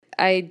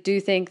I do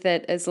think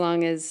that as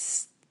long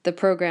as the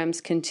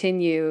programs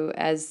continue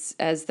as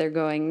they're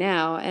going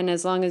now, and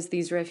as long as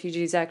these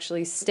refugees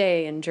actually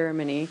stay in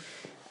Germany,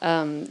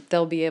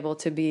 they'll be able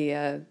to be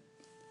a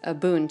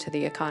boon to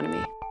the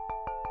economy.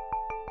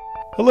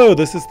 Hello,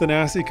 this is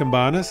Thanasi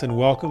Cambanis, and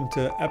welcome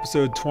to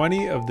episode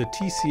 20 of the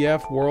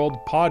TCF World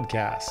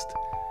Podcast.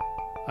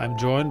 I'm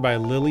joined by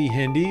Lily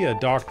Hindi, a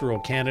doctoral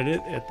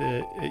candidate at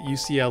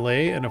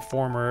UCLA and a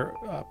former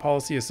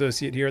policy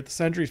associate here at the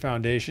Century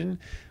Foundation.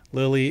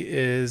 Lily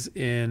is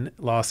in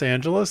Los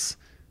Angeles.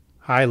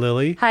 Hi,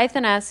 Lily. Hi,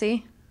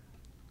 Thanasi.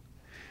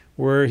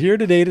 We're here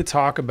today to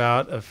talk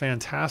about a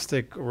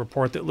fantastic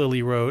report that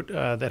Lily wrote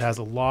that has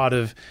a lot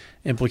of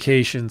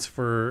implications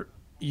for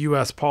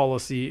U.S.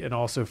 policy and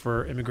also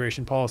for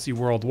immigration policy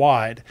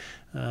worldwide.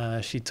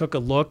 She took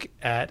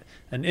an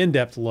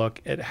in-depth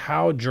look at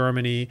how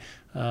Germany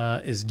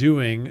is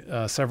doing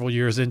several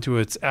years into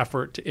its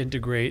effort to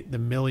integrate the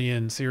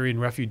million Syrian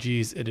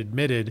refugees it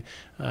admitted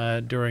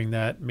during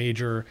that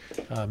major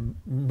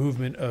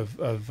movement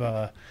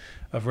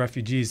of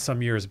refugees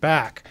some years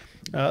back.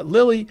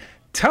 Lily,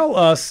 tell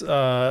us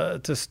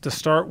to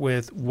start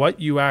with what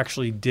you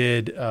actually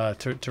did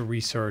to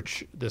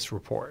research this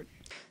report.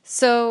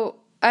 So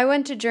I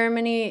went to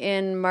Germany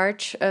in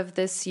March of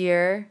this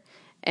year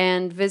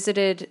and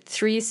visited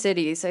 3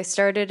 cities. I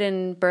started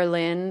in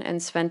Berlin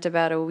and spent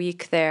about a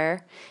week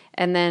there.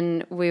 And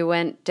then we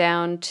went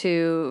down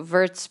to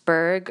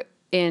Würzburg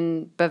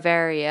in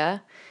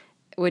Bavaria,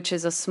 which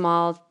is a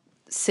small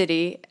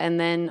city, and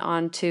then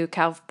on to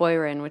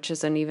Kaufbeuren, which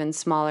is an even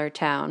smaller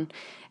town.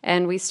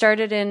 And we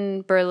started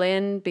in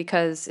Berlin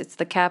because it's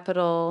the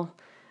capital.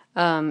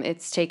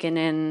 It's taken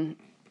in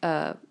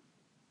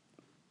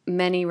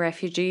many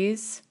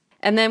refugees.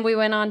 And then we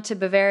went on to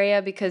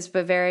Bavaria because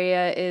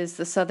Bavaria is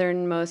the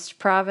southernmost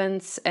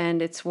province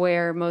and it's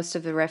where most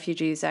of the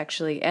refugees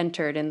actually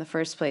entered in the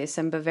first place.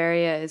 And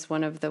Bavaria is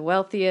one of the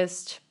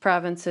wealthiest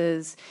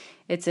provinces.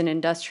 It's an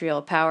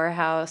industrial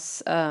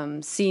powerhouse.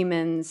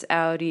 Siemens,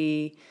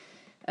 Audi,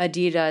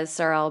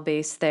 Adidas are all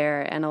based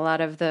there. And a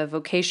lot of the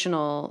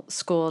vocational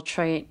school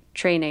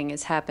training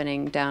is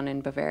happening down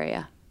in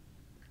Bavaria.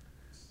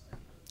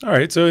 All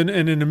right. So in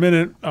a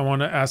minute, I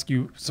want to ask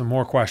you some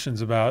more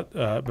questions about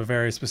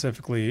Bavaria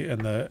specifically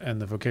and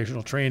the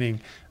vocational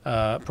training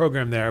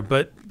program there.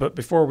 But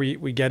before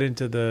we get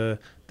into the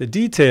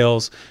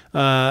details,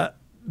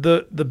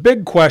 the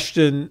big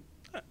question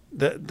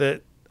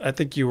that I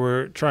think you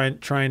were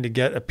trying to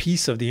get a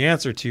piece of the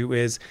answer to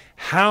is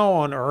how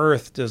on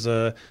earth does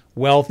a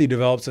wealthy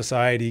developed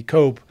society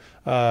cope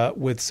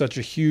with such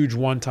a huge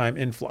one-time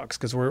influx?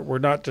 Because we're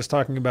not just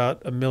talking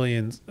about a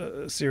million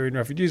Syrian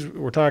refugees.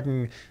 We're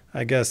talking,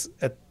 I guess,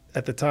 at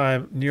the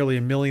time, nearly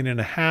 1.5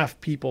 million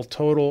people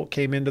total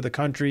came into the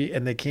country,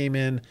 and they came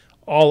in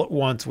all at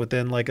once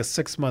within like a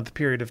 6-month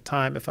period of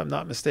time, if I'm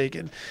not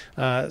mistaken.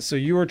 So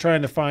you were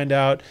trying to find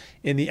out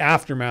in the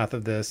aftermath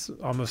of this,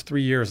 almost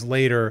 3 years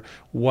later,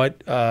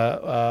 what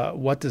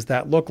does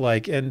that look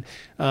like? And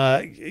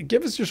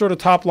give us your sort of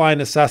top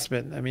line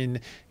assessment. I mean,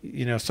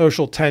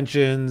 social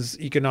tensions,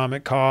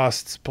 economic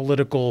costs,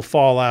 political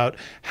fallout.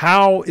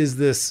 How is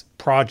this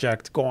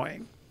project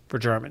going for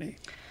Germany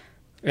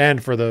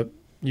and for the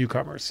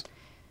newcomers?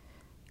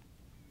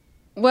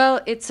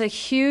 Well, it's a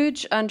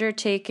huge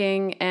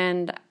undertaking,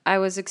 and I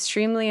was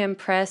extremely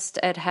impressed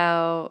at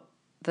how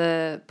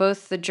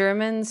both the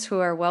Germans who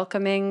are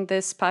welcoming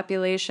this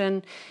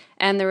population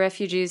and the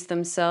refugees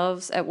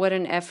themselves, at what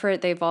an effort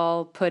they've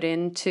all put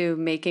into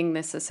making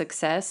this a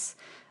success.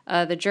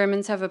 The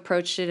Germans have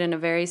approached it in a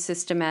very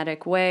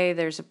systematic way.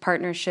 There's a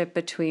partnership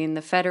between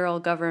the federal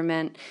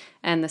government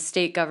and the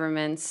state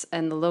governments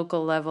and the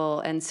local level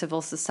and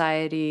civil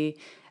society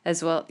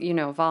as well,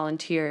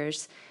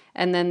 volunteers.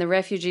 And then the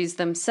refugees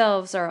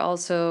themselves are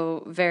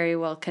also very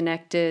well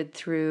connected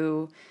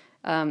through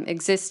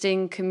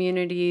existing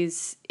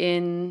communities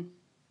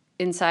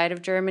inside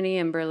of Germany.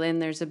 In Berlin,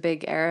 there's a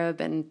big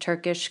Arab and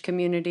Turkish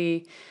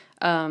community.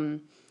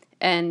 And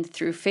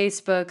through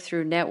Facebook,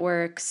 through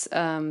networks,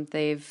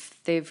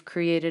 they've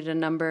created a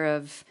number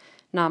of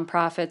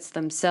nonprofits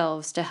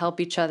themselves to help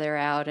each other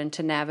out and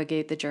to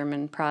navigate the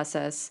German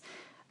process.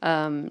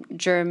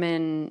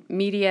 German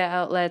media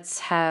outlets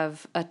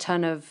have a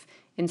ton of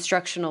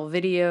instructional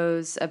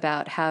videos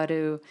about how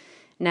to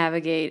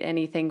navigate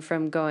anything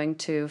from going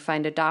to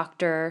find a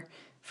doctor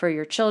for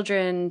your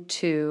children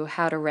to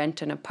how to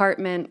rent an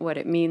apartment, what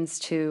it means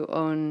to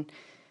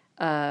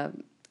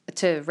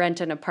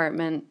rent an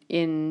apartment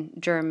in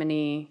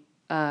Germany,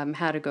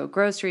 how to go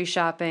grocery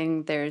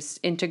shopping. There's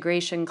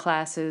integration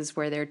classes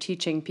where they're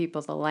teaching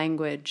people the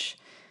language.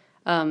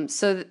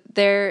 So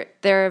there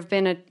have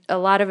been a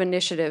lot of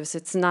initiatives.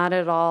 It's not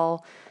at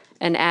all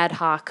an ad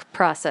hoc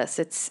process.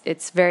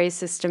 It's very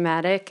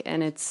systematic,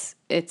 and it's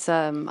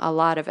a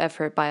lot of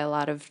effort by a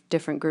lot of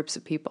different groups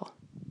of people.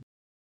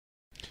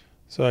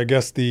 So I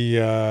guess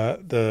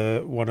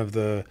the one of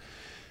the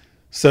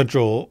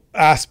central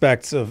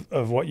aspects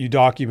of what you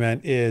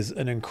document is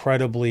an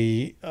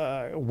incredibly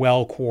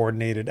well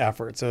coordinated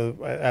effort.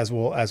 So as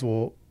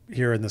we'll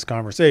here in this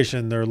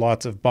conversation, there are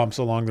lots of bumps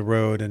along the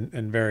road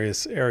and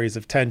various areas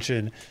of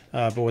tension.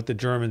 But what the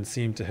Germans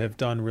seem to have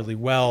done really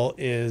well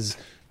is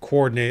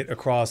coordinate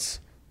across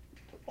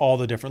all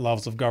the different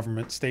levels of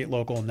government, state,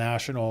 local,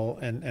 national,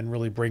 and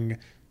really bring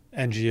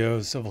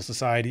NGOs, civil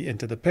society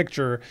into the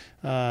picture,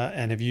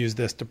 and have used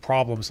this to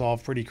problem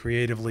solve pretty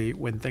creatively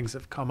when things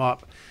have come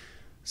up.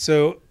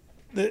 So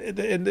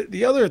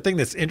the other thing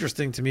that's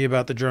interesting to me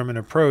about the German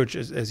approach,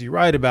 is, as you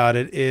write about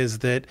it, is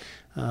that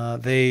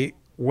they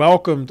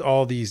welcomed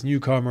all these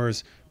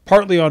newcomers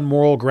partly on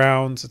moral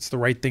grounds. It's the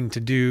right thing to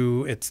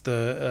do. It's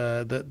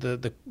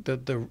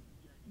the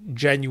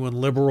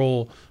genuine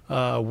liberal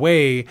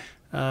way,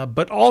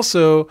 but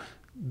also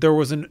there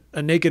was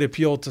a naked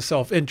appeal to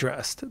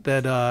self-interest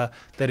that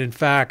in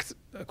fact,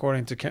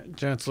 according to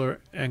Chancellor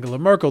Angela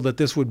Merkel, that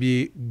this would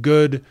be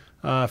good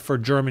for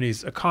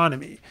Germany's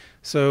economy.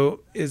 So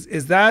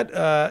is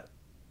that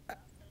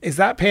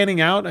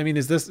panning out? I mean,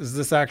 is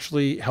this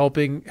actually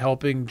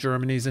helping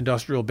Germany's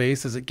industrial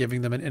base? Is it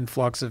giving them an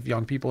influx of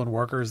young people and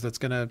workers that's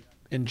going to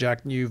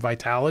inject new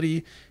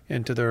vitality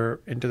into their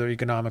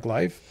economic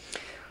life?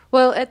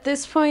 Well, at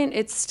this point,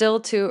 it's still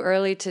too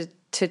early to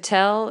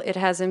tell. It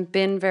hasn't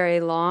been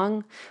very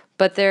long,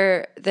 but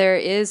there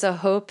is a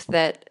hope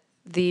that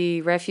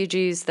the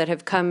refugees that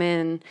have come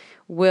in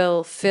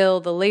will fill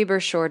the labor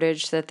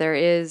shortage that there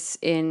is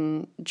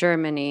in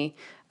Germany.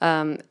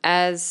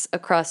 As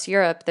across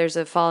Europe, there's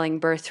a falling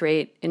birth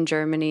rate in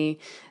Germany.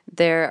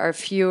 There are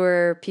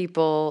fewer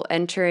people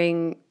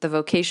entering the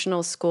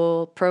vocational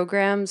school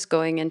programs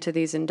going into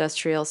these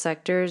industrial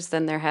sectors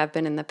than there have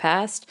been in the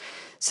past.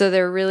 So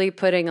they're really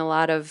putting a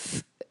lot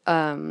of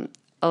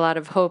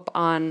hope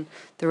on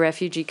the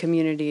refugee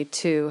community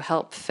to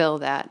help fill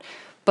that.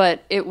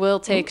 But it will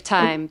take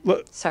time.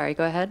 Sorry,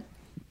 go ahead.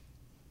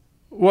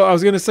 Well, I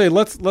was going to say,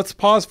 let's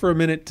pause for a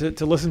minute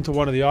to listen to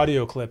one of the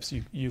audio clips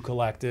you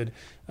collected.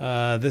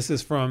 This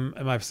is from,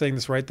 am I saying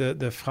this right,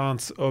 the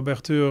France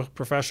Ouverture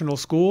Professional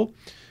School.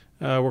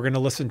 We're going to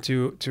listen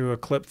to a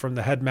clip from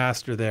the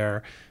headmaster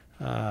there.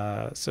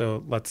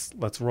 So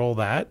let's roll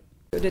that.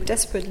 They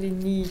desperately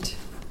need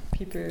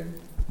people,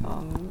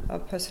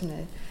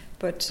 personnel,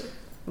 but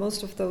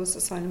most of those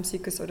asylum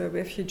seekers or the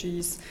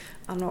refugees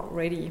are not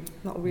really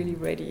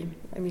ready.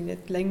 I mean,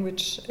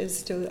 language is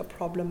still a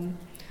problem,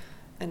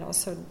 and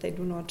also they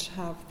do not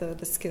have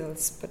the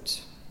skills,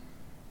 but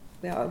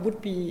there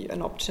would be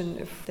an option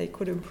if they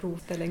could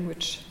improve their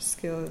language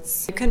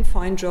skills. You can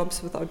find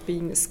jobs without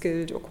being a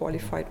skilled or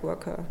qualified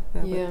worker,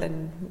 but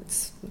then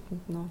it's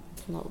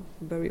not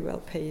very well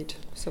paid.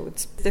 So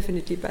it's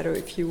definitely better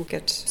if you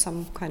get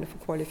some kind of a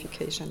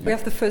qualification. We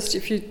have the first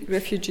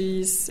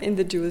refugees in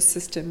the dual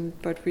system,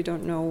 but we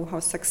don't know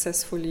how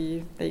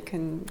successfully they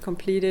can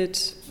complete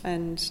it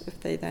and if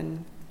they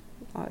then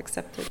are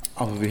accepted.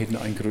 Aber wir hätten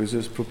ein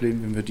größeres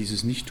Problem, wenn wir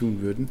dieses nicht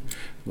tun würden,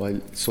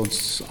 weil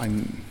sonst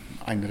ein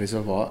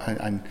Reservoir,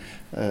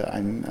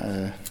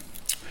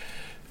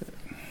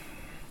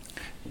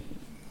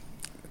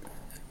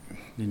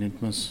 wie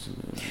nennt man es?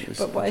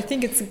 But I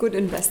think it's a good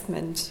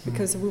investment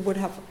because we would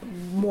have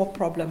more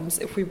problems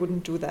if we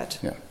wouldn't do that.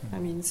 Yeah. I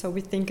mean, so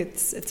we think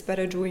it's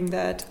better doing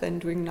that than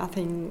doing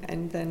nothing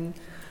and then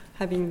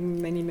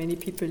having many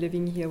people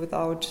living here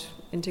without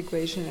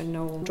integration and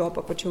no job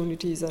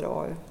opportunities at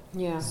all.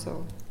 Yeah.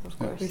 So of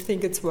course we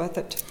think it's worth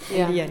it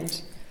in the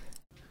end.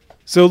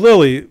 So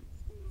Lily,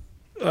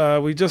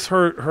 we just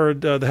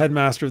heard the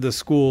headmaster of the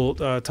school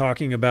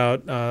talking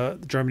about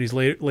Germany's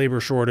labor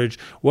shortage.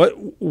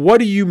 What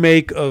do you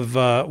make of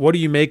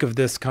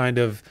this kind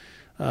of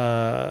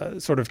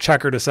sort of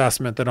checkered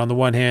assessment that on the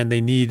one hand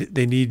they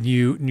need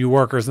new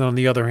workers, and on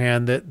the other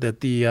hand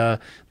that the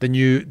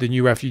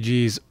new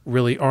refugees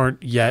really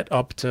aren't yet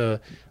up to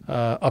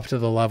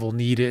the level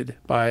needed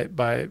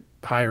by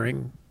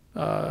hiring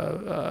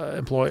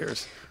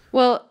employers?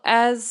 Well,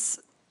 as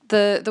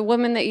the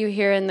woman that you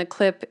hear in the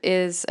clip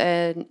is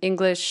an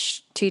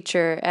English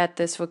teacher at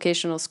this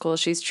vocational school.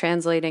 She's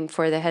translating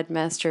for the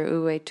headmaster,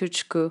 Uwe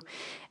Tuchku.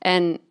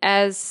 And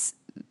as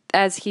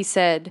he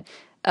said,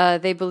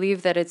 they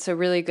believe that it's a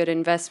really good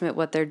investment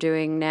what they're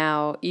doing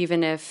now,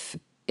 even if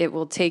it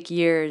will take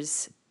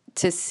years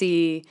to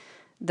see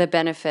the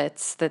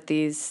benefits that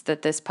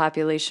this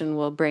population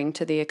will bring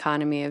to the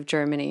economy of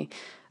Germany.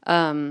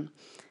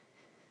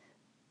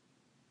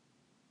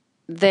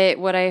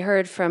 What I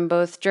heard from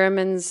both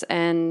Germans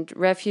and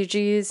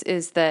refugees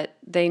is that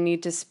they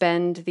need to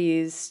spend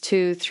these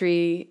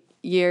 2-3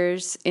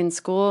 years in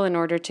school in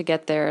order to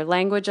get their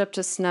language up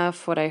to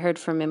snuff. What I heard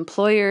from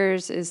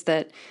employers is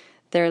that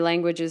their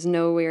language is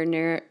nowhere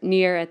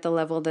near at the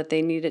level that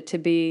they need it to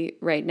be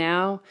right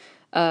now.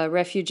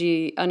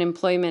 Refugee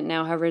unemployment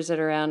now hovers at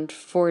around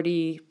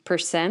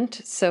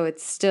 40%. So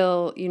it's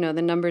still,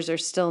 the numbers are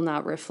still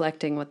not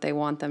reflecting what they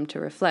want them to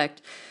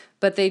reflect.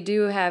 But they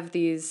do have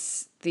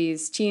these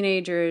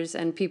teenagers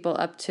and people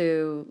up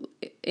to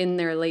in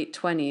their late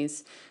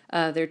 20s.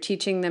 They're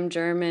teaching them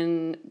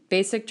German,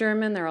 basic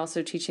German. They're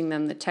also teaching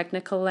them the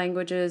technical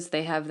languages.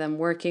 They have them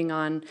working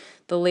on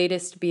the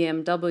latest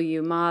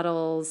BMW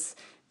models.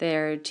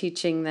 They're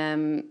teaching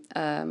them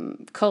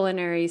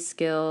culinary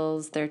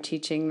skills. They're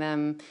teaching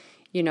them,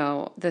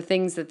 the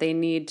things that they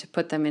need to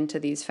put them into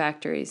these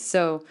factories.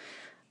 So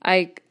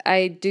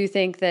I do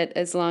think that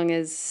as long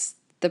as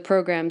the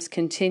programs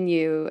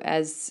continue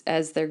as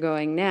they're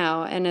going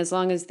now, and as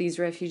long as these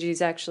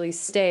refugees actually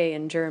stay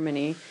in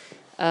Germany,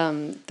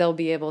 they'll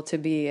be able to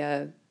be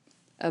a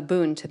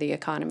boon to the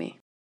economy.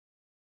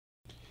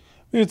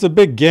 It's a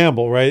big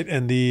gamble, right?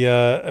 And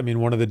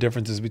one of the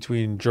differences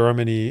between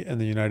Germany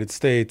and the United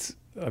States,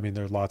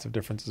 there's lots of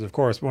differences, of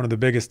course. But one of the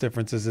biggest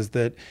differences is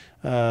that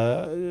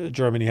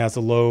Germany has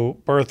a low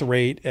birth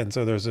rate, and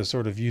so there's a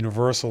sort of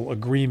universal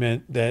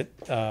agreement that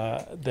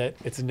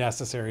it's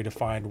necessary to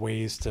find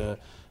ways to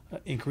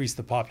increase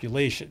the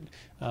population,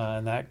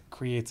 and that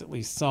creates at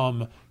least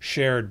some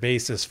shared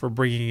basis for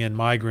bringing in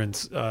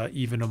migrants,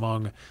 even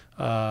among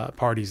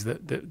parties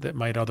that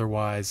might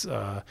otherwise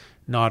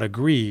not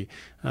agree.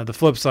 The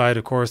flip side,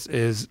 of course,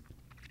 is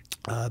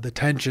the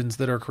tensions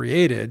that are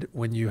created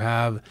when you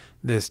have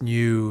this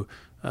new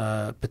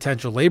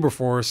potential labor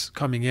force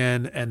coming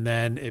in, and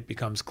then it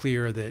becomes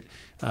clear that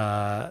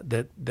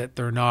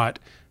they're not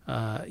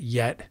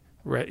yet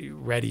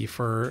ready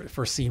for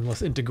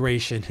seamless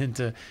integration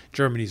into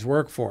Germany's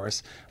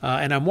workforce.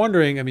 And I'm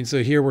wondering,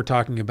 so here we're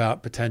talking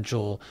about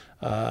potential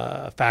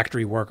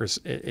factory workers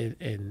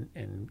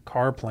in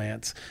car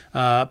plants,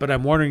 but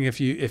I'm wondering if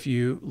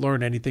you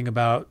learn anything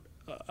about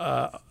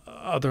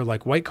other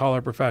like white collar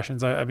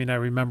professions. I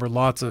remember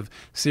lots of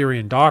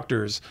Syrian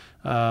doctors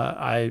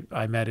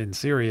I met in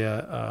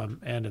Syria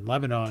and in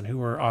Lebanon who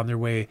were on their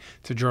way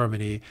to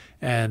Germany,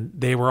 and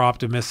they were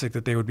optimistic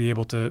that they would be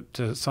able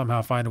to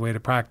somehow find a way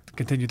to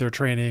continue their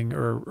training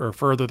or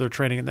further their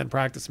training and then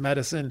practice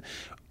medicine.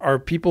 Are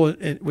people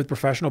with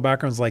professional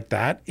backgrounds like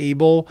that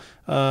able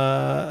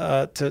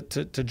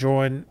to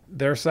join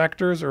their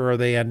sectors, or are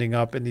they ending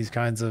up in these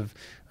kinds of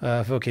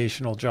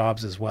vocational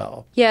jobs as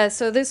well? Yeah,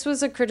 so this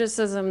was a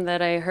criticism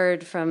that I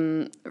heard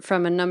from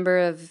a number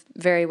of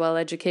very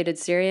well-educated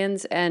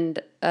Syrians, and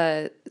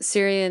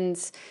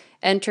Syrians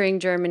entering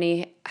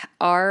Germany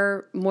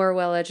are more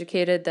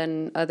well-educated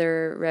than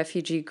other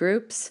refugee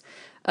groups.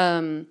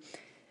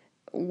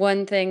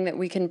 One thing that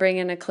we can bring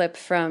in a clip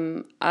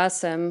from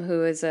Asem,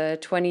 who is a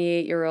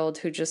 28-year-old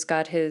who just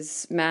got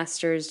his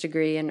master's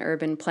degree in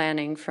urban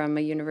planning from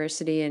a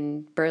university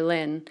in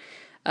Berlin.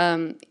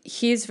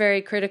 He's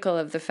very critical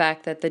of the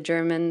fact that the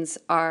Germans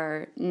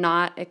are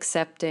not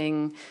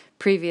accepting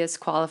previous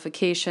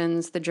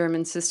qualifications. The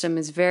German system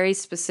is very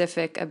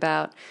specific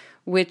about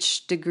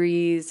which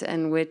degrees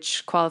and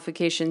which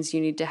qualifications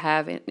you need to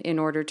have in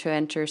order to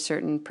enter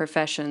certain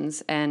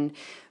professions. And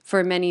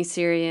for many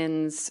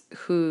Syrians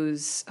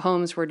whose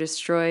homes were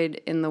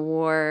destroyed in the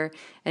war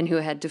and who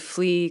had to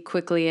flee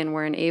quickly and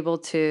weren't able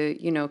to,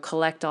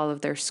 collect all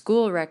of their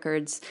school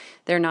records,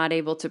 they're not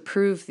able to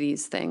prove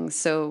these things.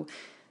 So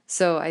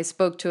I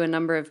spoke to a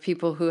number of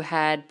people who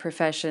had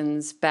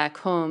professions back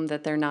home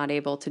that they're not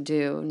able to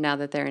do now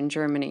that they're in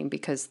Germany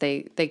because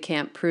they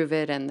can't prove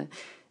it, and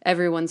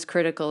everyone's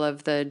critical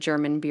of the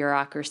German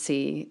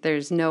bureaucracy.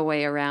 There's no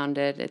way around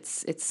it.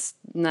 It's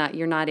not,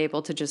 you're not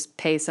able to just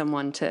pay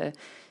someone to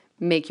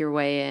make your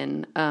way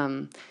in.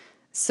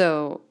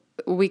 So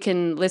we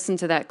can listen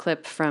to that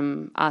clip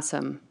from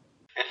Asem.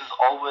 It is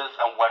always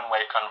a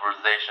one-way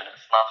conversation.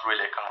 It's not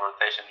really a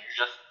conversation. You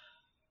just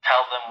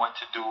tell them what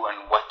to do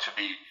and what to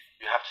be.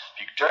 You have to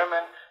speak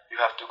German, you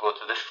have to go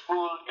to this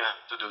school, you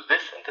have to do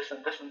this and this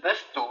and this and this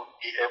to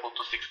be able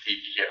to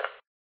succeed here.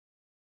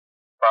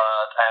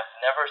 But I have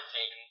never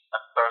seen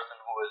a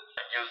person who is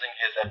using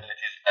his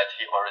abilities that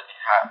he already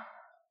has.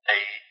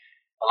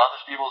 A lot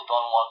of people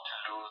don't want to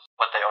lose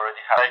what they already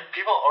have. Like,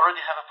 people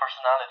already have a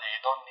personality.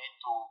 You don't need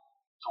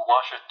to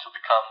wash it to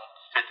become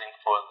fitting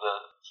for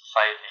the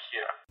society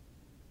here.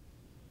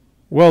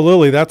 Well,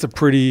 Lily, that's a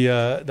pretty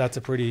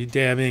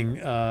damning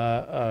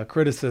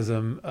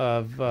criticism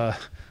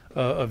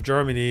of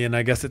Germany, and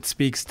I guess it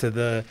speaks to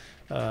the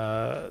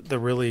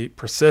really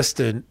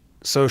persistent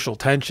social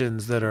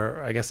tensions that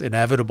are, I guess,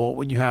 inevitable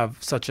when you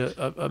have such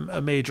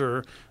a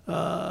major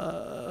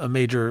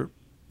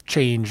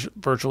change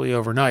virtually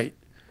overnight.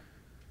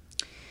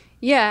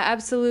 Yeah,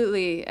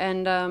 absolutely.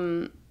 And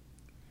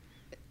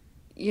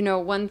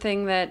one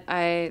thing that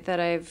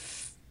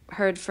I've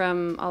heard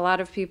from a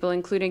lot of people,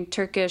 including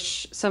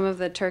some of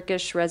the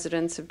Turkish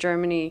residents of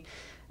Germany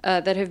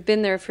that have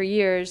been there for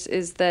years,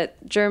 is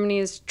that Germany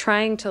is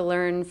trying to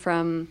learn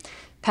from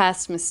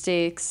past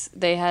mistakes.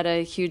 They had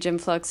a huge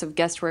influx of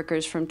guest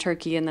workers from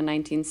Turkey in the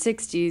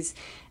 1960s,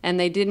 and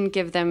they didn't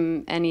give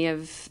them any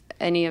of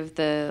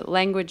the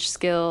language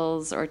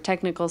skills or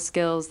technical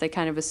skills. They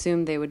kind of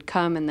assumed they would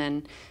come and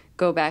then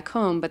go back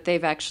home, but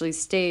they've actually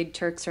stayed.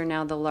 Turks are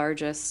now the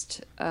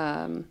largest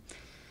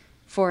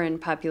foreign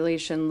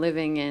population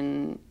living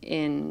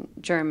in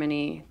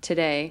Germany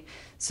today.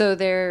 So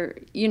they're,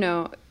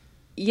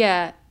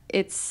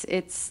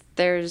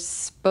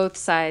 there's both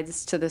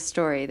sides to the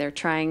story. They're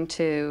trying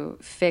to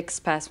fix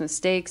past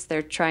mistakes.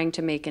 They're trying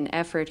to make an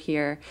effort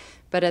here,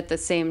 but at the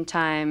same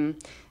time,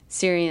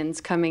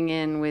 Syrians coming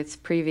in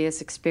with previous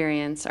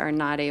experience are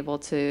not able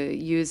to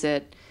use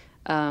it,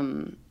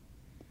 no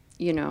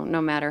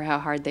matter how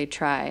hard they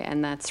try.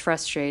 And that's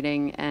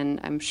frustrating. And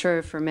I'm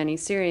sure for many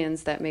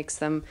Syrians, that makes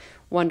them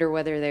wonder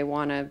whether they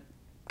want to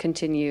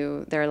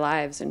continue their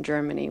lives in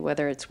Germany,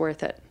 whether it's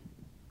worth it.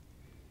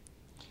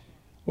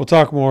 We'll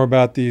talk more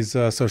about these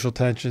social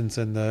tensions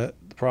and the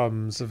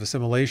problems of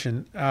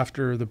assimilation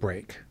after the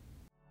break.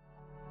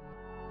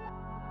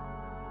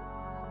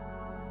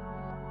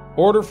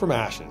 Order from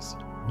Ashes,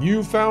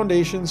 New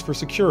Foundations for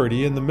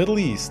Security in the Middle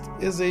East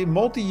is a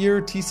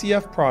multi-year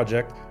TCF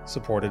project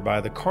supported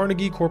by the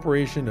Carnegie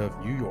Corporation of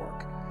New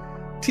York.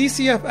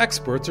 TCF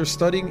experts are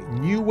studying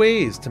new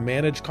ways to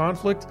manage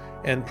conflict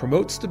and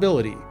promote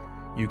stability.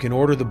 You can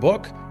order the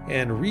book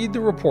and read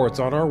the reports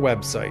on our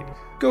website.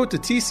 Go to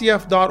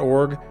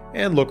tcf.org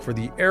and look for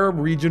the Arab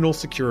Regional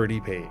Security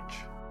page.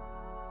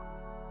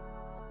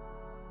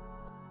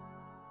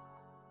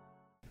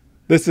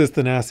 This is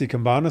Thanasi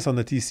Cambanis on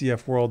the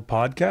TCF World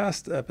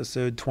Podcast,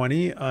 episode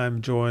 20.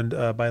 I'm joined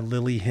by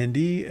Lily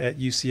Hindi at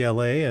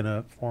UCLA and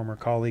a former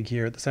colleague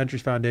here at the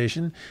Centuries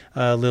Foundation.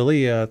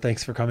 Lily,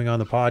 thanks for coming on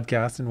the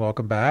podcast and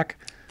welcome back.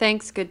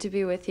 Thanks. Good to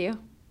be with you.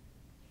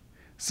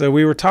 So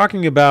we were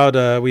talking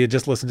about, we had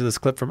just listened to this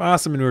clip from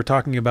Asim, and we were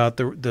talking about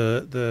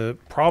the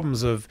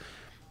problems of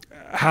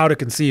how to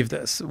conceive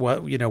this.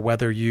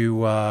 Whether you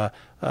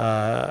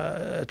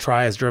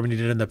try, as Germany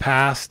did in the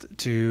past,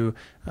 to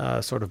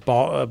sort of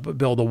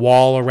build a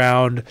wall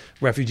around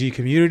refugee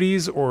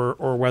communities,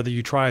 or whether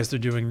you try, as they're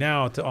doing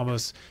now, to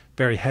almost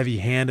very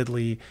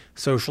heavy-handedly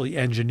socially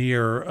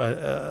engineer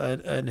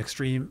an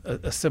extreme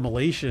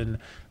assimilation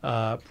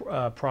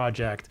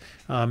project.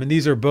 And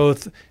these are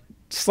both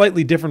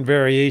slightly different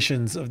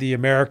variations of the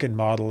American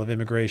model of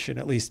immigration,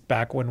 at least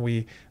back when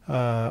we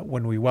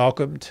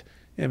welcomed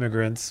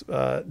immigrants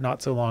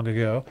not so long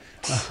ago.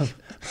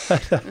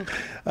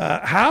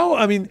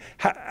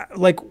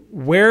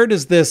 Where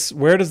does this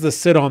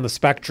sit on the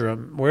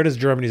spectrum? Where does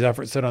Germany's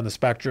effort sit on the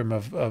spectrum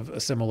of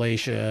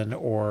assimilation,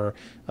 or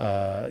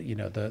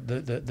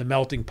the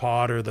melting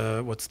pot, or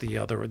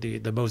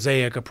the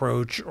mosaic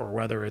approach, or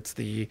whether it's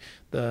the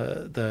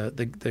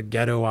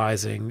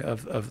ghettoizing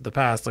of the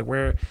past? Like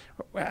where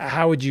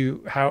would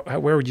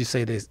you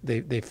say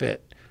they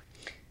fit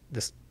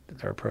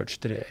their approach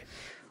today?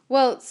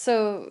 Well,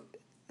 so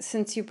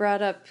since you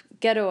brought up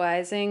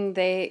ghettoizing,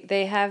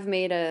 they have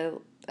made a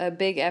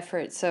big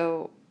effort.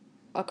 So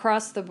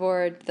across the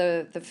board,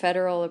 the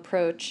federal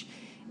approach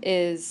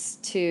is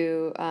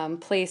to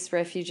place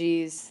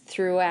refugees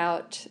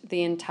throughout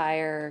the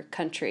entire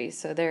country.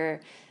 So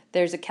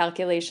there's a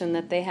calculation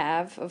that they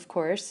have, of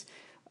course,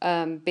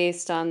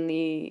 based on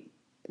the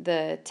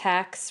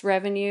tax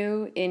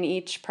revenue in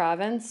each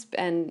province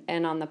and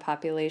on the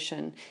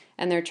population.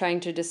 And they're trying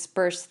to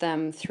disperse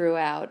them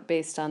throughout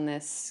based on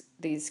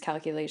these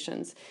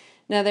calculations.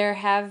 Now, there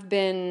have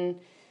been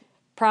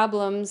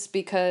problems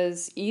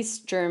because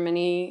East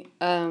Germany,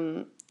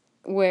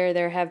 where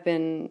there have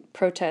been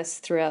protests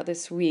throughout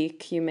this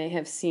week, you may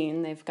have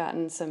seen, they've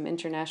gotten some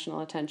international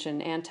attention,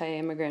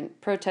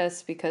 anti-immigrant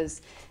protests,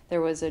 because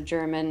there was a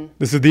German...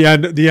 This is the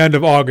end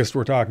of August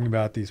we're talking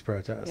about these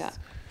protests. Yeah.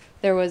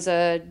 There was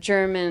a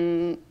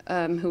German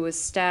who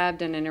was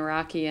stabbed, and an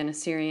Iraqi and a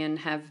Syrian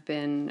have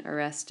been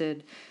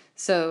arrested.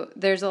 So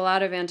there's a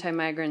lot of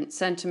anti-migrant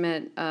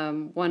sentiment.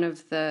 One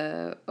of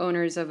the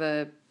owners of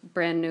a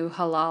brand new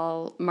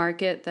halal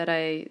market that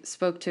I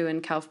spoke to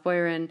in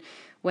Kaufbeuren,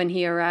 when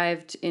he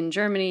arrived in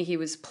Germany, he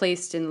was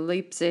placed in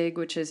Leipzig,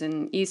 which is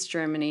in East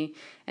Germany,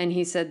 and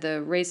he said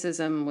the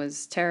racism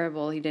was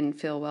terrible. He didn't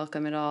feel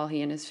welcome at all,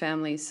 he and his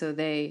family, so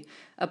they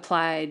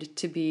applied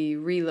to be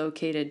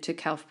relocated to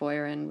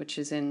Kaufbeuren, which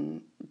is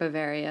in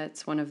Bavaria.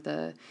 It's one of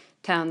the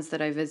towns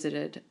that I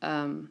visited.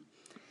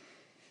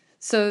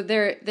 So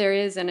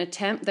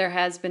there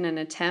has been an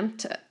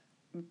attempt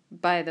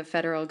by the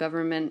federal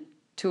government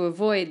to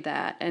avoid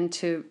that, and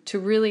to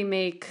really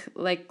make,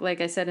 like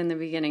I said in the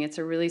beginning, it's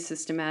a really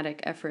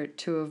systematic effort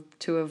to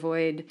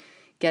avoid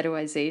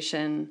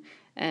ghettoization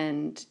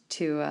and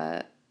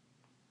to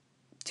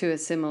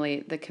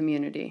assimilate the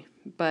community.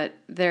 But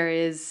there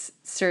is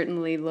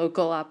certainly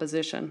local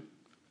opposition.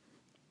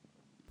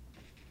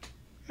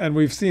 And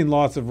we've seen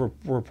lots of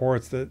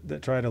reports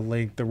that try to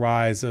link the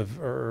rise of,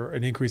 or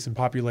an increase in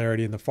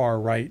popularity in the far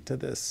right, to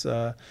this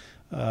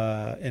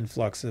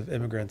influx of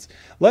immigrants.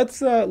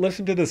 Let's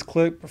listen to this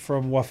clip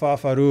from Wafa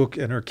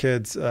Farouk and her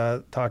kids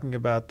talking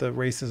about the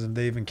racism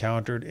they've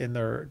encountered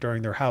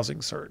during their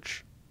housing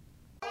search.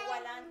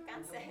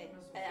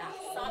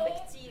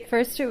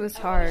 First, it was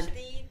hard.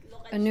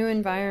 A new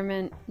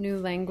environment, new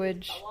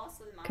language,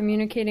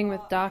 communicating with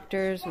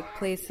doctors, with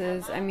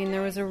places. I mean,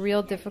 there was a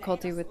real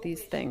difficulty with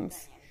these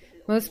things.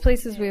 Most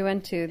places we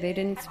went to, they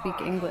didn't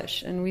speak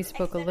English, and we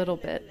spoke a little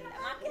bit.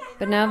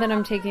 But now that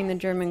I'm taking the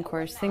German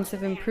course, things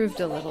have improved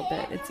a little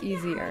bit. It's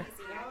easier.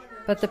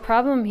 But the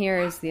problem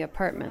here is the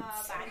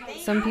apartments.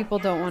 Some people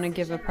don't want to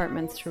give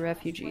apartments to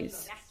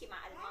refugees.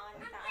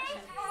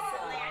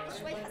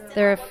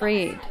 They're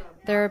afraid.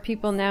 There are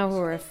people now who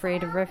are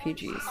afraid of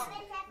refugees.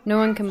 No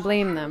one can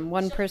blame them.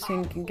 One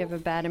person can give a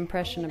bad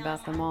impression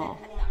about them all.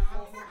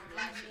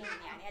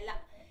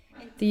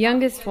 The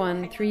youngest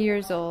one, 3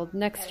 years old,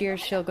 next year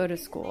she'll go to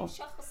school.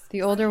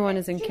 The older one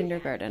is in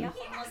kindergarten.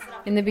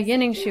 In the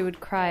beginning she would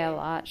cry a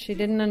lot. She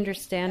didn't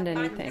understand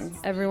anything.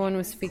 Everyone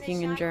was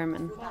speaking in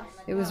German.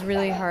 It was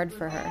really hard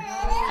for her.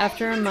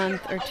 After a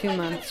month or 2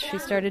 months, she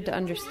started to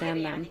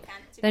understand them.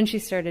 Then she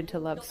started to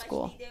love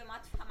school.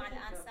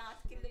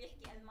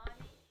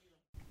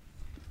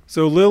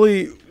 So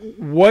Lily,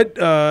 what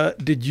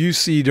did you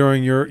see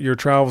during your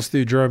travels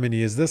through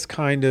Germany? Is this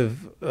kind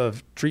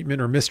of treatment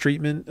or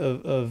mistreatment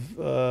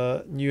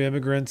of new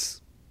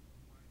immigrants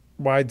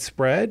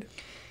widespread?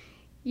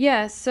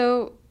 Yeah,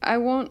 so I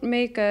won't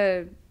make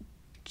a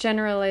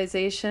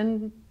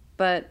generalization,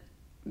 but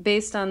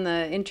based on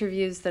the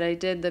interviews that I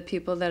did, the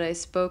people that I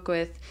spoke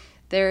with,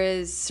 there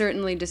is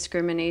certainly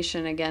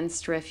discrimination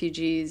against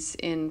refugees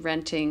in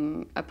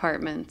renting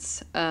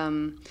apartments.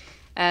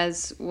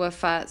 As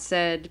Wafat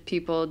said,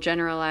 people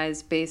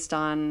generalize based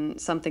on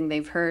something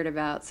they've heard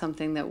about,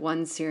 something that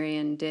one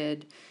Syrian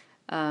did.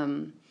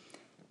 And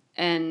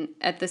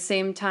at the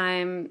same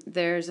time,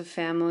 there's a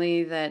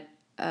family that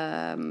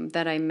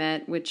I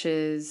met, which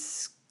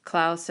is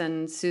Klaus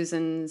and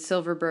Susan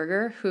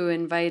Silverberger, who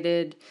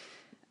invited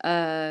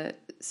a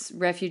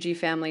refugee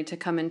family to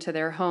come into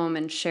their home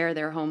and share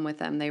their home with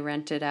them. They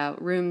rented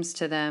out rooms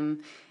to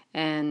them,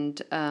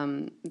 and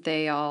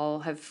they all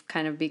have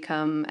kind of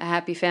become a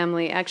happy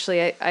family.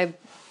 Actually, I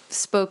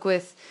spoke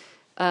with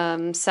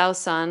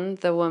Sausan,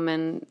 the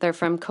woman. They're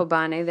from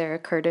Kobane. They're a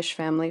Kurdish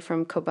family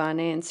from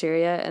Kobane in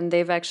Syria, and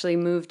they've actually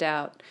moved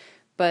out.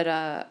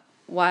 But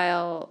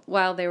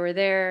while they were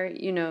there,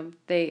 you know,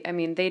 they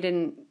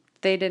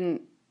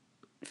didn't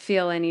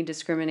feel any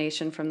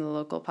discrimination from the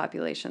local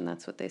population.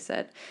 That's what they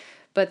said.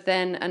 But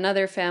then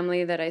another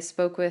family that I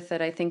spoke with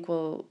that I think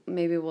we'll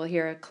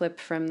hear a clip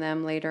from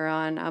them later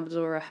on,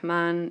 Abdul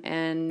Rahman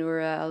and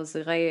Noura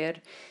Al-Zaghair,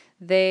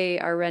 they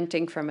are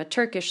renting from a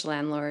Turkish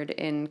landlord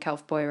in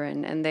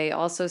Kaufbeuren. And they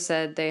also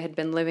said they had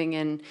been living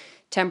in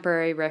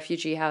temporary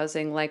refugee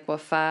housing like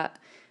Wafat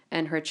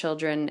and her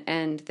children,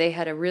 and they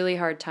had a really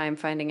hard time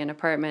finding an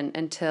apartment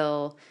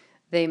until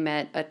they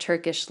met a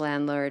Turkish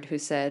landlord who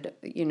said,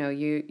 you know,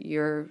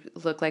 you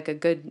look like a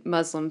good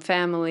Muslim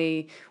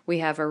family. We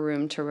have a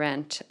room to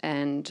rent,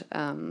 and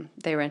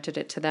they rented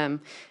it to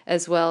them.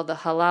 As well, the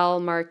halal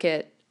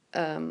market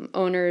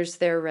owners,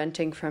 they're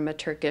renting from a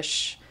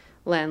Turkish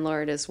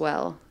landlord as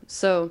well.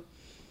 So,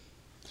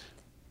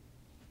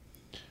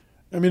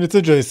 I mean, it's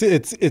interesting.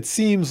 It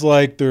seems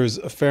like there's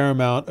a fair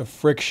amount of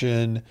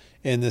friction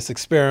in this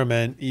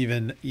experiment,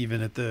 even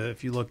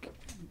if you look,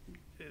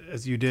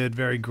 as you did,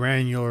 very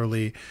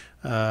granularly.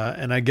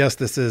 And I guess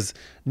this is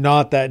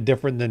not that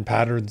different than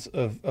patterns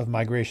of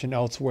migration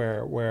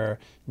elsewhere, where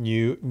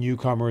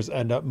newcomers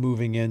end up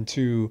moving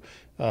into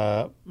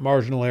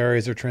marginal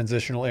areas or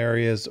transitional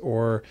areas,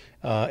 or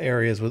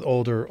areas with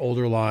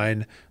older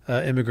line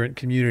immigrant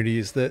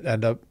communities that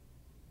end up,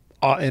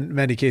 in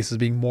many cases,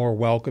 being more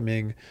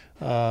welcoming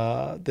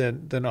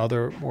than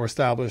other more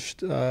established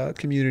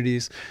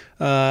communities.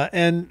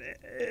 And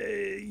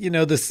you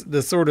know, this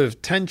sort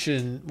of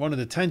tension, one of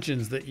the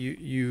tensions that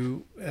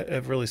you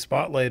have really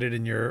spotlighted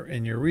in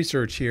your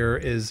research here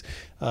is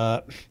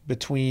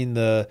between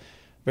the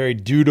very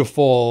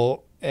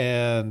dutiful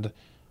and,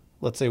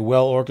 let's say,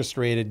 well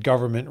orchestrated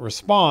government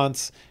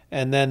response,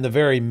 and then the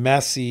very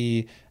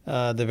messy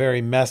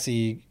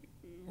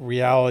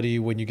reality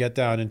when you get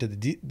down into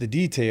the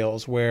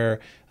details, where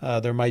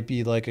there might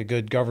be like a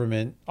good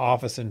government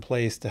office in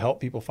place to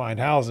help people find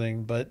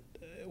housing, but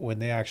when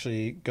they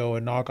actually go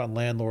and knock on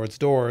landlords'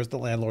 doors, the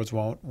landlords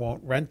won't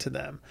rent to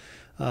them.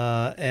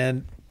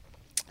 And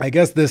I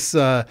guess this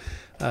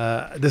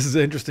is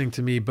interesting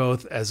to me,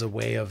 both as a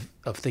way of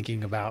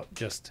thinking about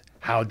just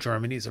how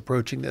Germany is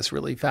approaching this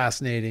really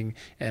fascinating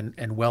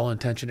and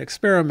well-intentioned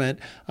experiment,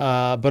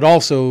 but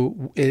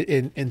also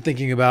in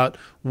thinking about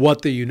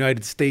what the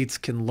United States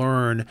can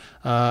learn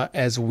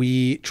as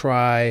we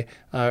try,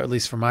 at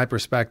least from my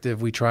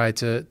perspective, we try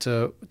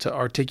to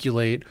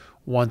articulate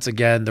once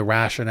again the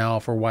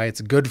rationale for why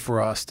it's good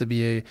for us to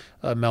be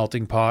a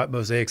melting pot,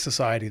 mosaic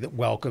society that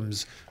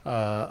welcomes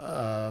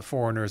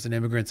foreigners and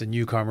immigrants and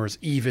newcomers,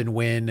 even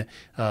when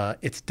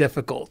it's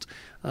difficult.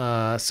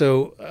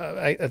 So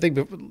I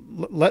think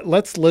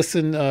let's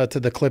listen to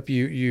the clip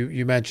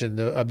you mentioned,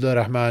 Abdul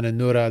Rahman and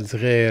Noura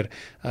Al-Zaghair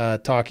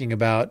talking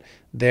about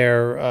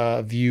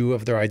their view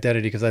of their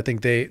identity, because I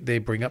think they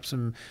bring up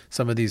some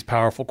of these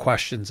powerful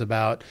questions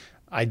about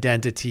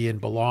identity and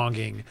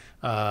belonging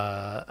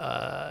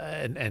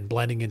and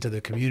blending into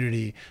the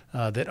community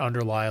that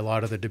underlie a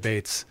lot of the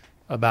debates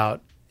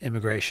about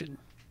immigration.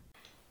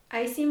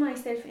 I see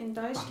myself in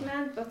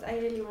Deutschland, but I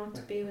really want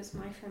to be with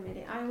my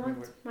family. I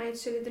want my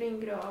children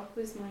grow up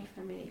with my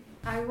family.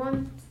 I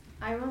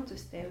want to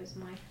stay with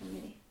my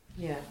family.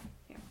 Yeah.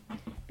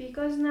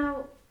 Because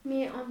now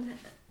me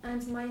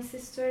and my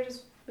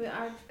sisters, we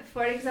are,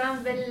 for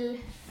example,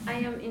 I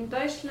am in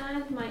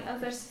Deutschland, my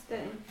other sister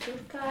in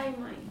Turkey,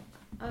 my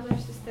other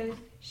sister,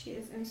 she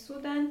is in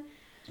Sudan.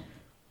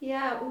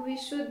 Yeah, we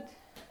should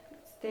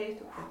stay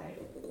together.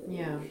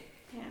 Yeah.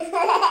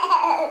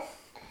 Yeah.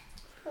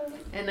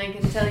 And I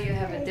can tell you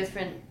have a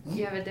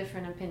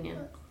different opinion.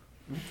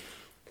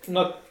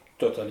 Not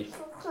totally.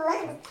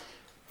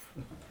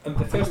 And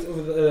the first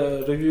of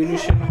the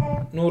revolution,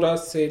 Noura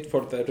said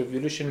for the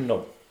revolution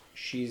no.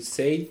 She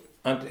said,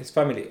 and his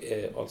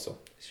family also,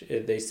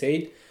 they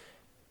said,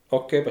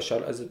 okay,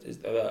 Bashar al-Assad is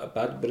a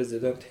bad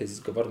president, his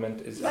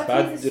government is a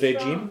bad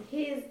regime,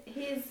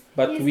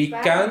 but we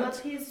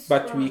can't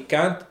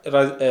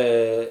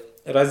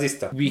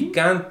resist. We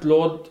can't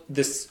load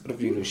this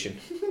revolution.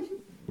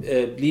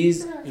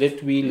 Please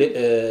let we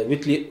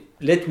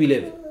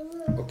live.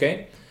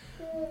 Okay,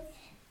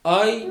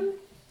 I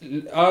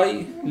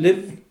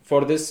live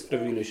for this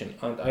revolution,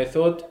 and I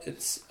thought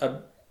it's a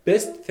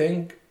best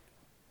thing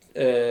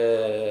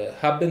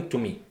happened to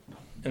me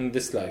in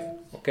this life.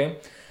 Okay,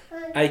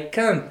 I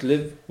can't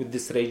live with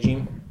this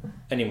regime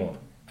anymore.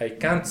 I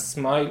can't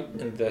smile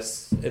in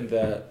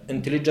the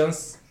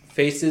intelligence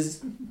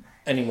faces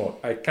anymore.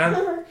 I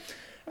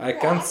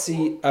can't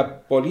see a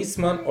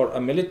policeman or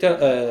a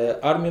military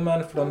army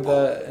man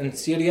in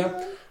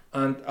Syria.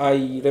 And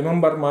I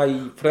remember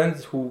my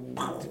friends who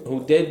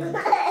did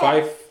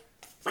 5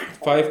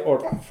 or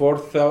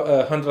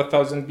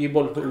 400,000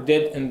 people who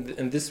did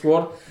in this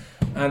war,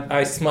 and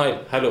I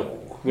smile. Hello,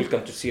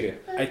 welcome to Syria.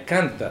 I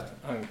can't that.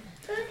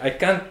 I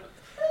can't.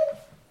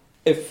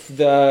 If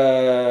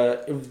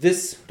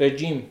this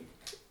regime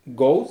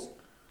goes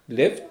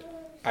left,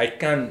 I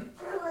can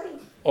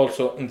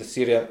also in the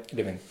Syria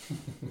living.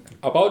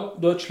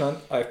 About Deutschland,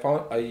 I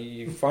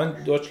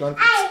find Deutschland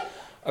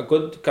a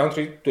good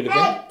country to live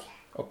in.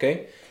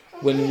 Okay,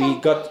 when we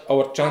got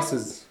our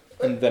chances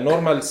in the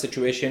normal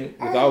situation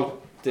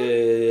without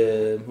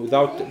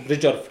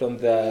pressure from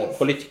the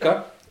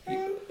politica.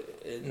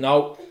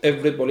 Now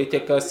every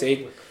politica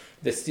said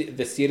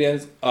the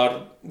Syrians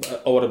are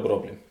our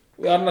problem.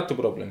 We are not a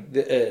problem.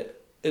 If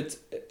it's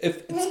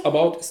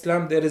about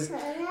Islam, there is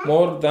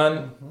more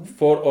than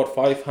 4 or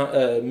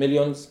 5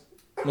 millions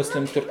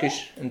Muslim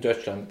Turkish in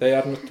Deutschland. They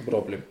are not a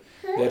problem.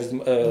 There's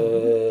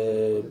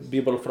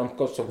people from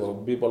Kosovo,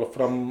 people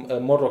from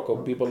Morocco,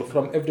 people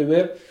from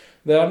everywhere.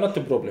 They are not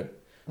a problem.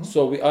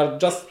 So we are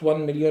just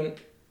 1 million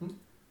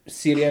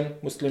Syrian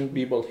Muslim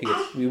people here.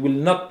 We will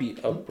not be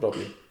a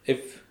problem.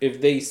 If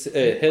they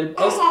help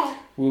us,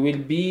 we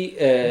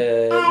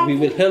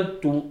will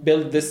help to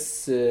build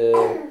this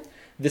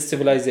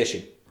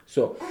civilization.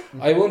 So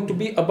I want to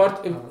be a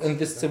part in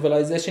this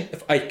civilization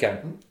if I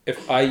can.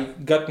 If I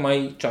got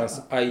my chance,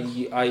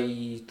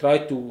 I try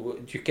to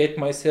educate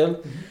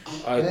myself,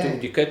 to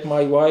educate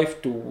my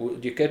wife, to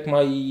educate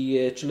my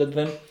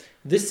children.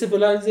 This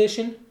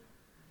civilization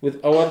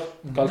with our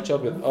culture,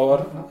 with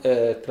our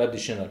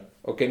traditional,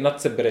 okay,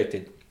 not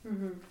separated.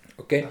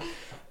 Okay,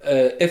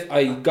 if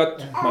I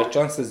got my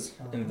chances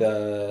in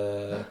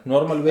the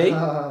normal way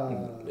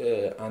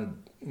and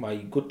my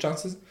good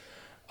chances,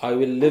 I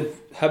will live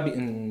happy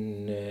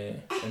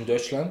in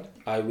Deutschland.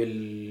 I will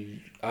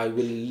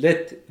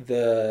let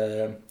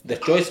the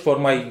choice for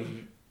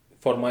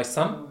my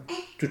son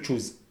to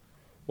choose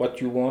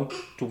what you want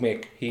to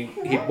make. He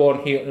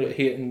born here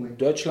in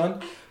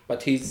Deutschland,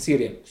 but he's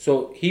Syrian,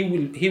 so he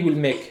will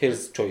make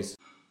his choice.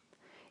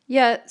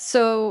 Yeah.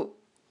 So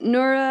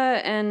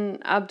Noura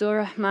and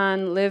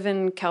Abdulrahman live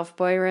in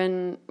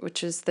Kaufbeuren,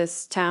 which is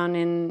this town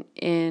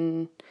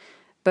in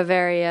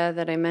Bavaria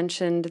that I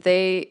mentioned.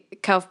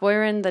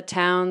 Kaufbeuren, the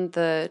town,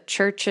 the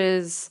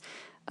churches,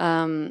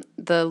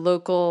 the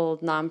local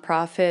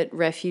nonprofit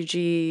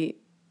refugee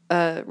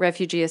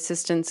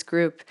assistance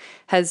group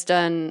has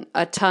done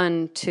a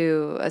ton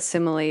to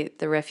assimilate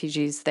the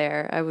refugees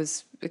there. I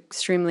was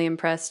extremely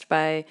impressed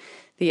by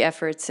the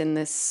efforts in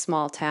this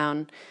small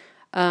town.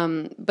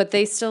 But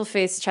they still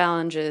face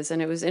challenges,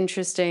 and it was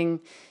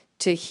interesting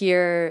to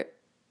hear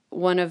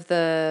one of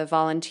the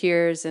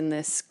volunteers in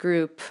this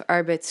group,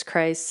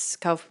 Arbeitskreis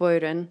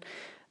Kaufbeuren,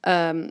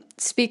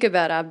 speak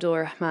about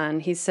Abdulrahman.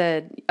 He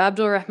said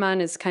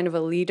Abdulrahman is kind of a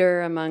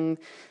leader among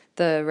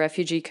the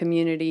refugee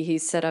community. He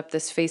set up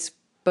this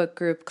Facebook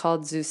group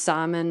called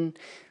Zusammen,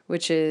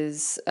 which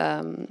is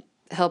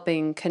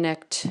helping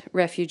connect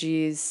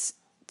refugees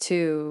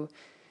to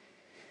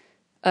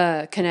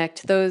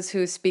connect those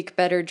who speak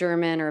better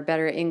German or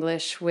better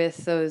English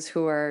with those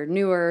who are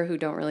newer, who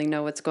don't really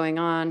know what's going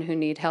on, who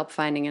need help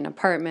finding an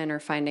apartment or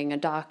finding a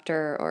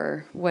doctor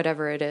or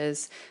whatever it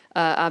is.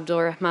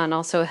 Abdulrahman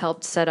also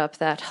helped set up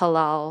that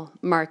halal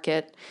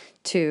market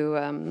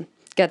to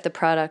get the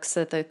products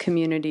that the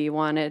community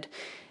wanted.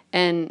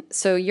 And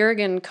so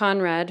Jürgen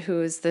Conrad,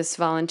 who is this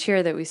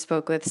volunteer that we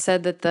spoke with,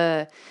 said that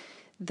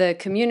the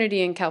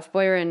community in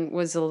Kaufbeuren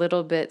was a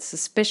little bit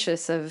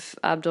suspicious of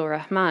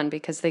Abdulrahman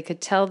because they could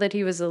tell that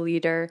he was a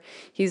leader.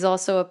 He's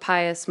also a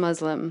pious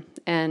Muslim,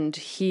 and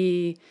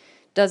he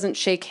doesn't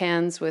shake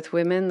hands with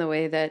women the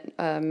way that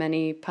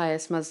many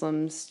pious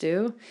Muslims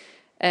do.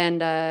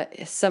 And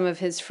some of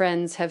his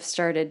friends have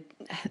started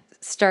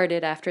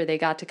after they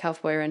got to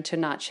Kaufbeuren to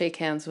not shake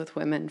hands with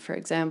women, for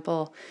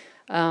example.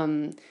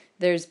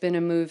 there's been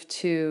a move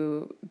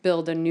to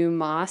build a new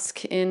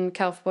mosque in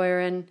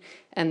Kaufbeuren,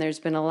 and there's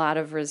been a lot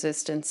of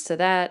resistance to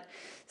that.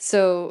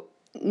 So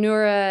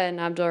Noura and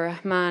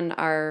Abdulrahman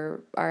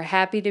are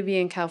happy to be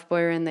in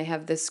Kaufbeuren. They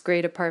have this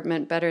great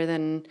apartment, better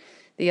than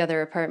the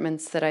other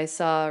apartments that I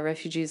saw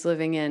refugees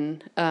living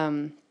in.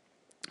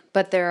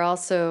 But they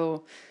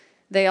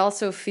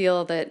also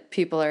feel that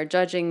people are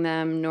judging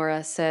them.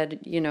 Noura said,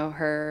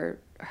 her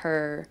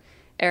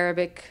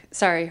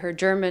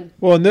German.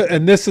 Well,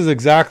 and this is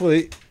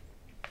exactly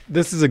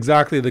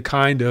the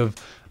kind of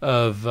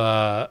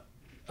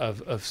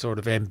sort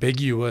of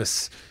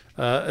ambiguous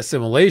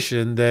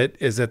assimilation that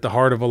is at the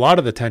heart of a lot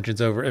of the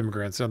tensions over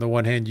immigrants. On the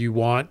one hand, you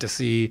want to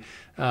see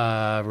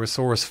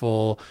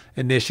resourceful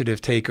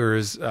initiative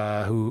takers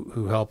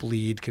who help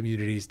lead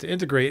communities to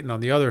integrate, and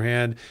on the other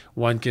hand,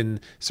 one can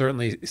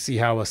certainly see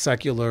how a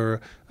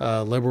secular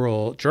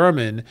liberal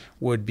German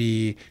would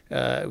be,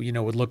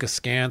 would look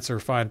askance or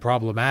find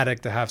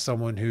problematic to have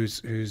someone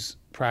whose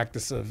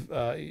practice of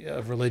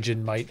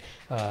religion might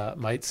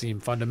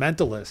seem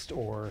fundamentalist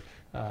or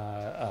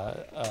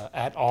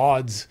at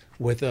odds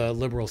with a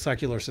liberal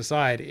secular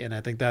society. And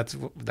I think that's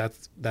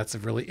a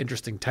really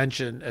interesting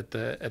tension at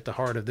the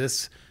heart of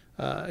this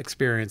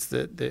experience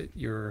that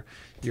you're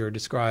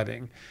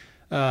describing.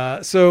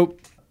 So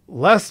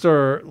lest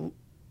our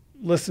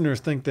listeners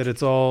think that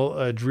it's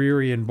all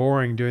dreary and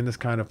boring doing this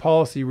kind of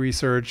policy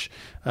research,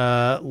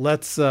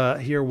 let's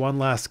hear one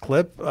last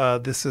clip.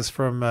 This is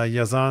from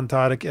Yazan,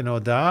 Tariq, and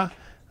Oda,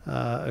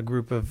 a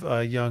group of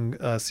young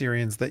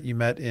Syrians that you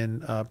met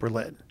in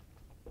Berlin.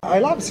 I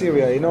love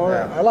Syria,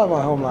 I love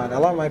my homeland, I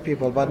love my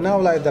people, but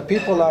now the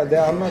people are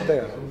there, I'm not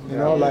there,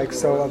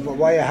 so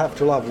why I have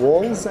to love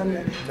walls?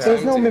 And so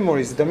there's no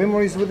memories, the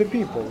memories with the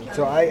people.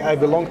 So I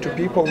belong to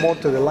people, more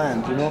to the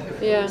land,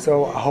 Yeah.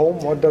 So home,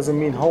 what does it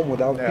mean home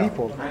without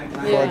people?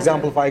 For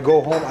example, if I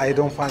go home, I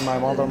don't find my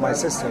mother, my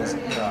sisters.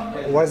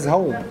 What's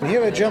home?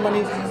 Here in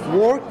Germany,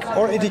 work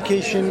or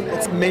education,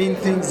 it's main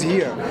things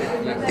here.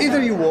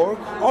 Either you work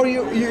or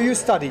you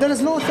study. There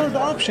is no third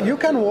option. You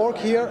can work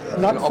here,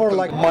 not for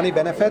money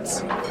benefits.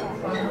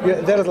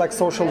 There is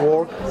social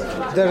work,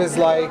 there is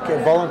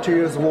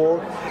volunteers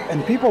work,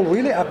 and people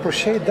really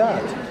appreciate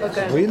that.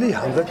 Okay. Really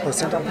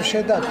 100%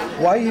 appreciate that.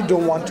 Why you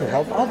don't want to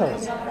help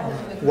others?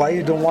 Why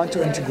you don't want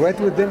to integrate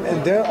with them?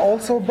 And there are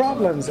also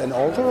problems and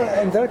also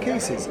in their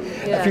cases.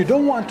 Yeah. If you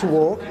don't want to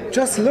work,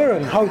 just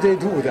learn how they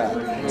do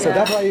that. So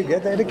that's why you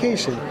get the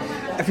education.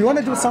 If you want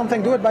to do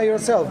something, do it by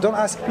yourself. Don't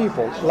ask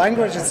people.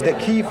 Language is the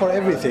key for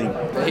everything.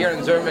 Here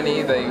in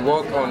Germany, they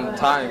work on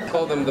time.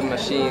 Call them the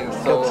machines.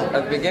 So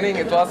at the beginning,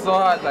 it was so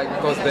hard,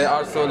 because they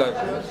are so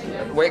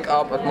wake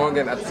up at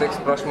morning at 6,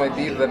 brush my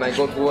teeth, then I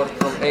go to work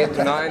from 8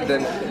 to 9.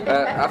 Then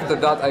after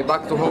that, I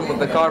back to home with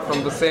the car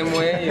from the same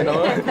way,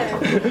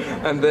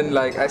 and then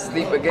I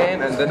sleep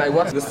again, and then I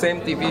watch the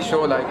same TV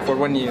show for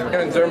 1 year.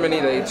 Here in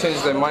Germany, they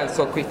change their mind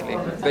so quickly.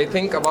 They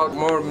think about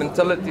more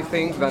mentality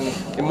things than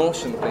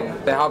emotion things.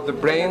 They have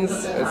the brains,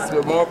 it's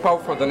more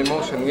powerful than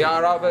emotion. We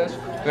are Arabic,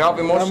 we have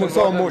emotion. I'm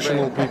so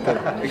emotional people.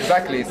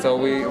 Exactly,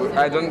 so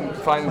I don't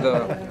find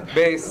the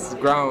base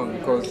ground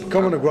because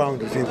common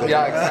ground is either.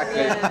 Yeah,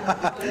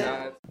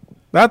 exactly.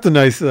 That's a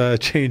nice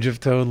change of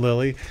tone,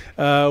 Lily.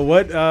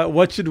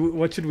 What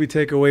should we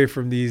take away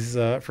from these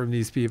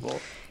people,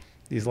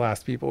 these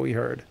last people we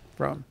heard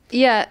from?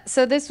 Yeah,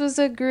 so this was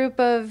a group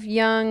of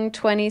young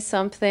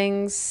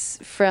 20-somethings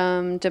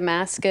from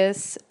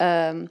Damascus.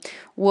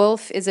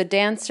 Wolf is a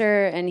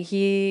dancer, and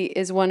he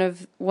is one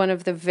of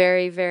the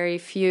very, very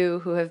few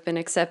who have been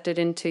accepted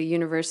into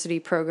university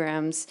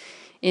programs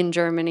in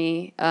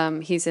Germany.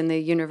 He's in the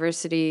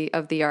University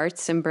of the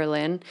Arts in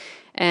Berlin,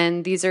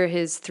 and these are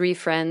his 3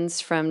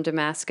 friends from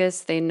Damascus.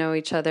 They know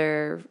each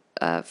other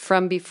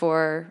from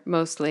before,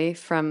 mostly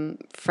from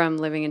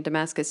living in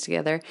Damascus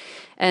together.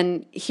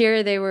 And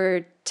here they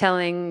were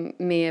telling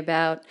me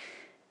about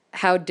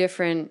how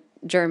different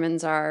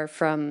Germans are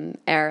from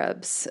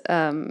Arabs,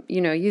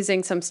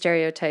 using some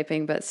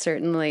stereotyping, but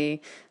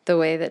certainly the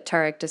way that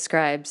Tariq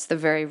describes the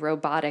very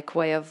robotic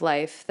way of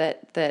life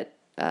that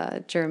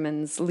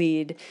Germans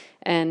lead,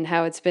 and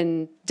how it's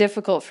been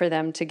difficult for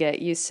them to get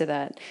used to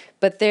that.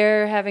 But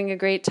they're having a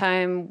great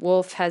time.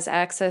 Wolf has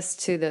access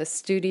to the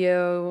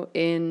studio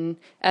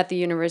at the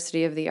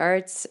University of the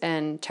Arts,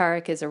 and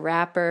Tariq is a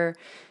rapper,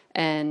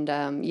 and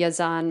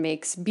Yazan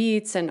makes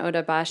beats, and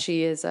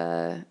Odabashi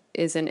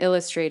is an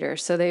illustrator.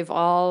 So they've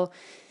all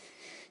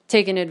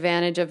taken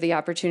advantage of the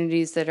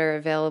opportunities that are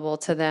available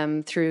to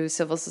them through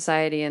civil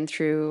society and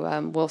through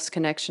Wolf's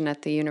connection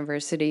at the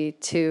university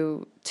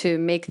to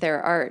make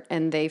their art,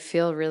 and they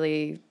feel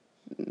really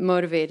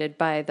motivated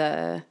by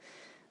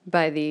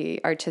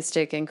the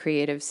artistic and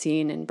creative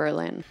scene in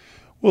Berlin.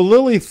 Well,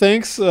 Lily,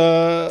 thanks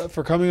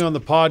for coming on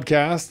the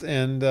podcast,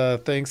 and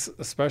thanks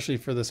especially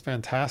for this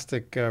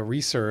fantastic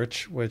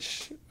research,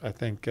 which I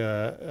think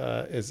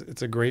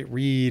it's a great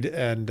read,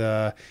 and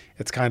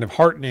it's kind of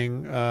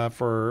heartening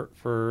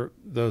for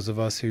those of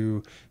us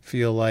who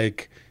feel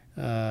like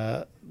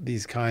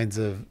these kinds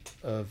of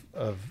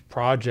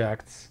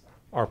projects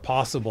are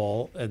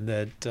possible, and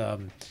that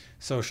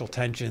social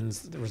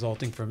tensions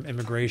resulting from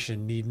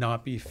immigration need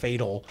not be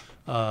fatal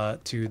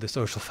to the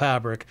social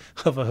fabric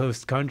of a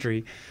host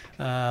country.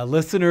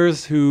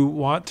 Listeners who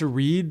want to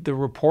read the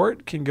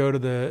report can go to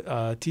the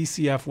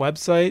TCF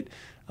website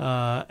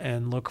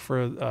and look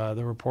for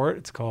the report.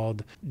 It's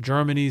called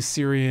Germany's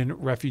Syrian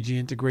Refugee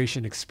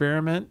Integration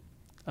Experiment.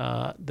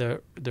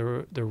 The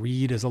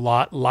read is a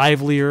lot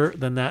livelier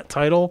than that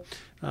title.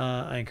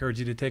 I encourage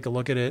you to take a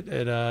look at it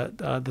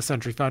at the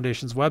Century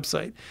Foundation's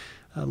website.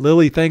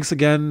 Lily, thanks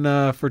again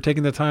for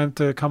taking the time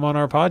to come on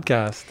our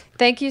podcast.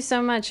 Thank you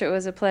so much. It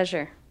was a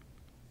pleasure.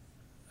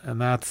 And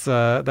that's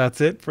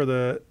it for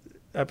the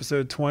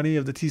episode 20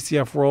 of the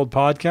TCF World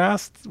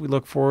podcast. We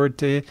look forward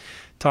to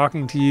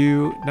talking to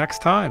you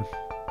next time.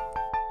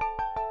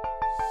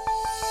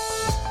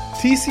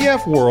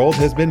 TCF World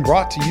has been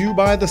brought to you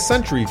by the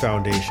Century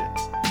Foundation,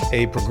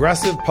 a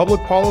progressive public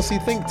policy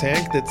think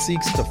tank that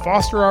seeks to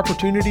foster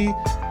opportunity,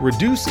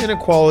 reduce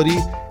inequality,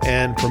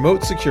 and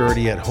promote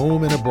security at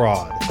home and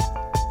abroad.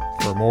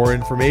 For more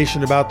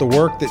information about the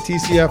work that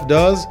TCF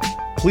does,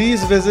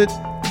 please visit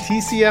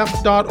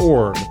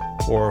tcf.org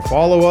or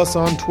follow us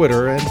on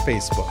Twitter and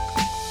Facebook.